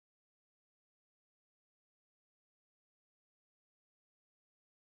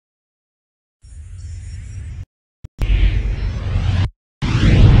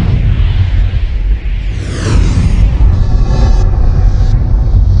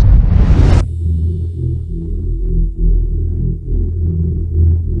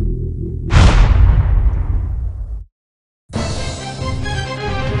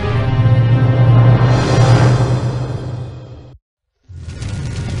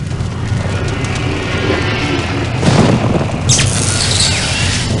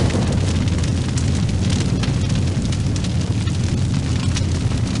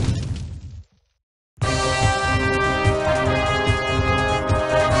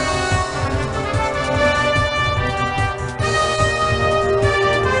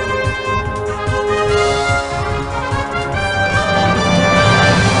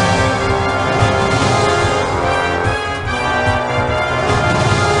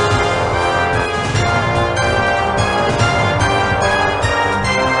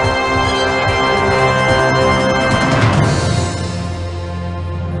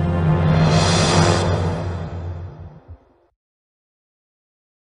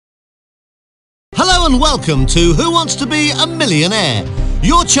and welcome to Who Wants to Be a Millionaire?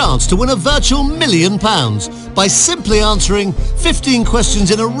 Your chance to win a virtual £1 million by simply answering 15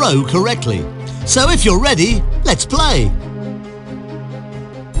 questions in a row correctly. So if you're ready, let's play.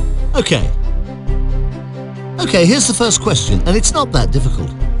 Okay, here's the first question, and it's not that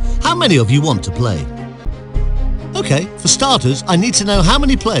difficult. How many of you want to play? Okay, for starters, I need to know how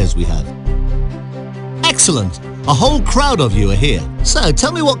many players we have. Excellent! A whole crowd of you are here. So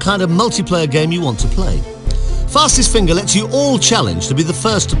tell me what kind of multiplayer game you want to play. Fastest Finger lets you all challenge to be the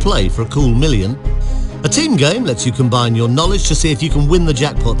first to play for a cool million. A team game lets you combine your knowledge to see if you can win the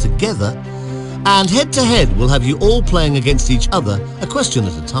jackpot together. And head to head will have you all playing against each other, a question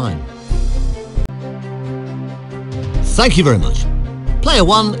at a time. Thank you very much. Player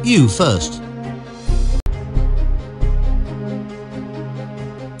 1, you first.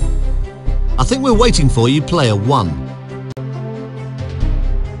 I think we're waiting for you, player 1.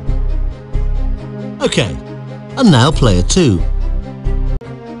 Okay, and now player 2.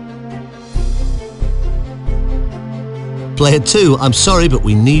 Player 2, I'm sorry, but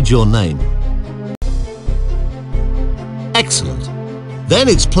we need your name. Excellent. Then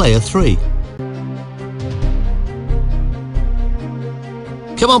it's player 3.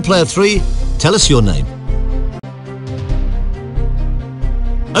 Come on, player 3, tell us your name.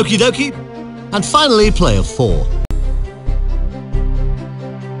 Okie dokie. And finally, player 4.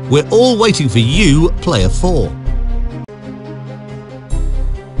 We're all waiting for you, player 4.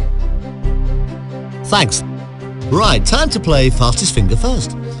 Thanks. Right, time to play Fastest Finger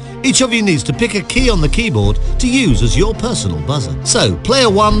first. Each of you needs to pick a key on the keyboard to use as your personal buzzer. So, player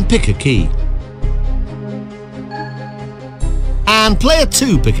 1, pick a key. And player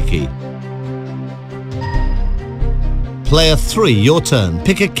 2, pick a key. Player 3, your turn.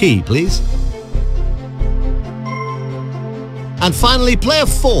 Pick a key, please. And finally, player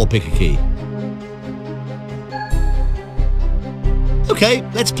 4, pick a key. Okay,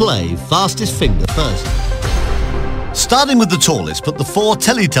 let's play Fastest Finger first. Starting with the tallest, put the 4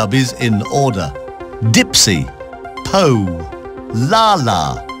 Teletubbies in order. Dipsy, Poe,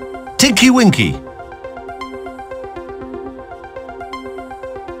 Laa-Laa, Tinky Winky.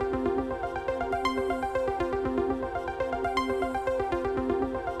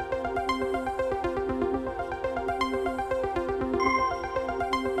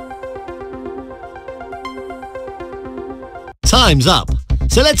 Time's up.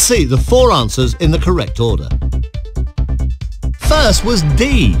 So let's see the 4 answers in the correct order. First was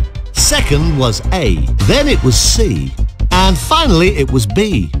D, second was A, then it was C, and finally it was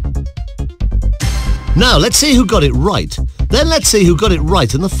B. Now let's see who got it right. Then let's see who got it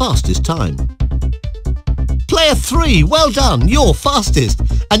right in the fastest time. Player 3, well done, you're fastest,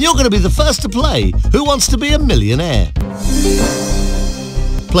 and you're going to be the first to play Who Wants to Be a Millionaire?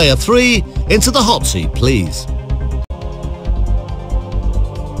 Player 3, into the hot seat, please.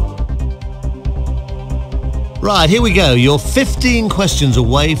 Right, here we go. You're 15 questions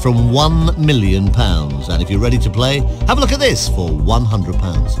away from £1 million. And if you're ready to play, have a look at this for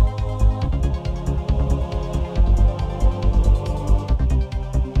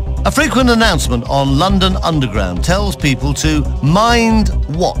 £100. A frequent announcement on London Underground tells people to mind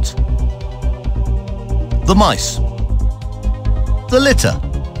what? The mice, the litter,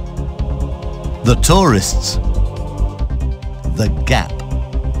 the tourists, the gap.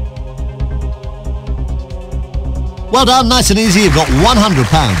 Well done, nice and easy, you've got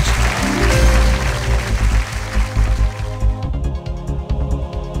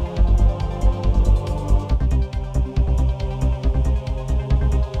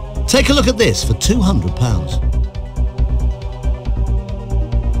Take a look at this for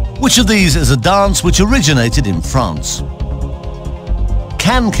 £200. Which of these is a dance which originated in France?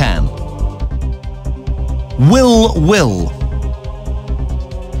 Can-can, will,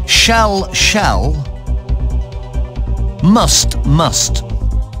 shall, must.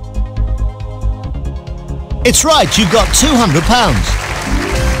 It's right, you've got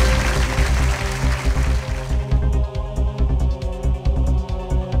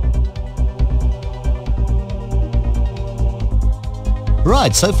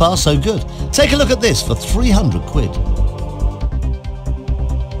Right, so far so good. Take a look at this for 300 quid.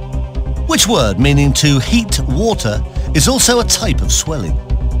 Which word meaning to heat water is also a type of swelling?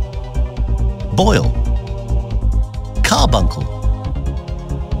 Boil, carbuncle,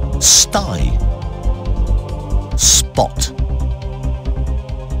 sty, spot.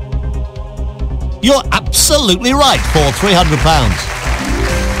 You're absolutely right for £300.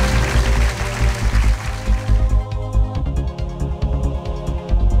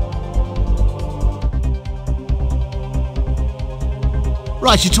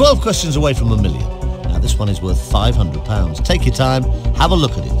 Right, you're 12 questions away from £1 million. this one is worth £500. Take your time, have a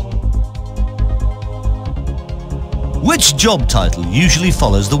look at it. Which job title usually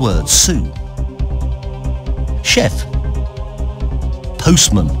follows the word Sue? Chef,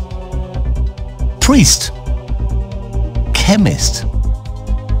 postman, priest, chemist.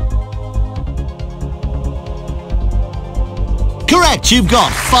 Correct, you've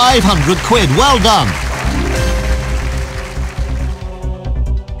got 500 quid. Well done.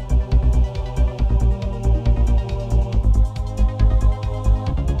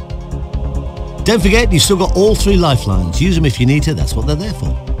 Don't forget, you've still got all 3 lifelines. Use them if you need to, that's what they're there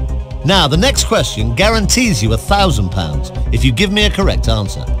for. Now, the next question guarantees you £1,000 if you give me a correct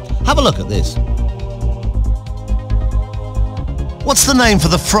answer. Have a look at this. What's the name for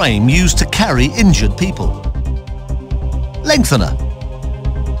the frame used to carry injured people? Lengthener,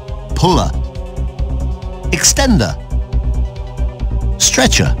 puller, extender,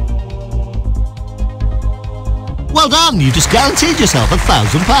 stretcher. Well done, you just guaranteed yourself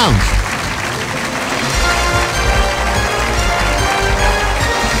 £1,000.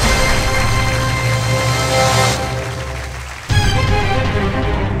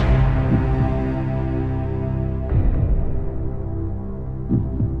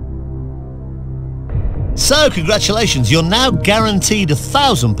 So, congratulations, you're now guaranteed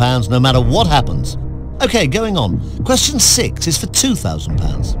 £1,000 no matter what happens. Okay, going on. Question 6 is for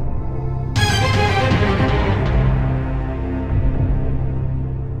 £2,000.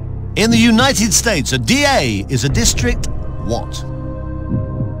 In the United States, a DA is a district what?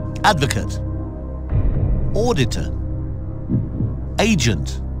 Advocate, auditor,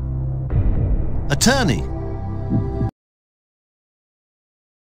 agent, attorney,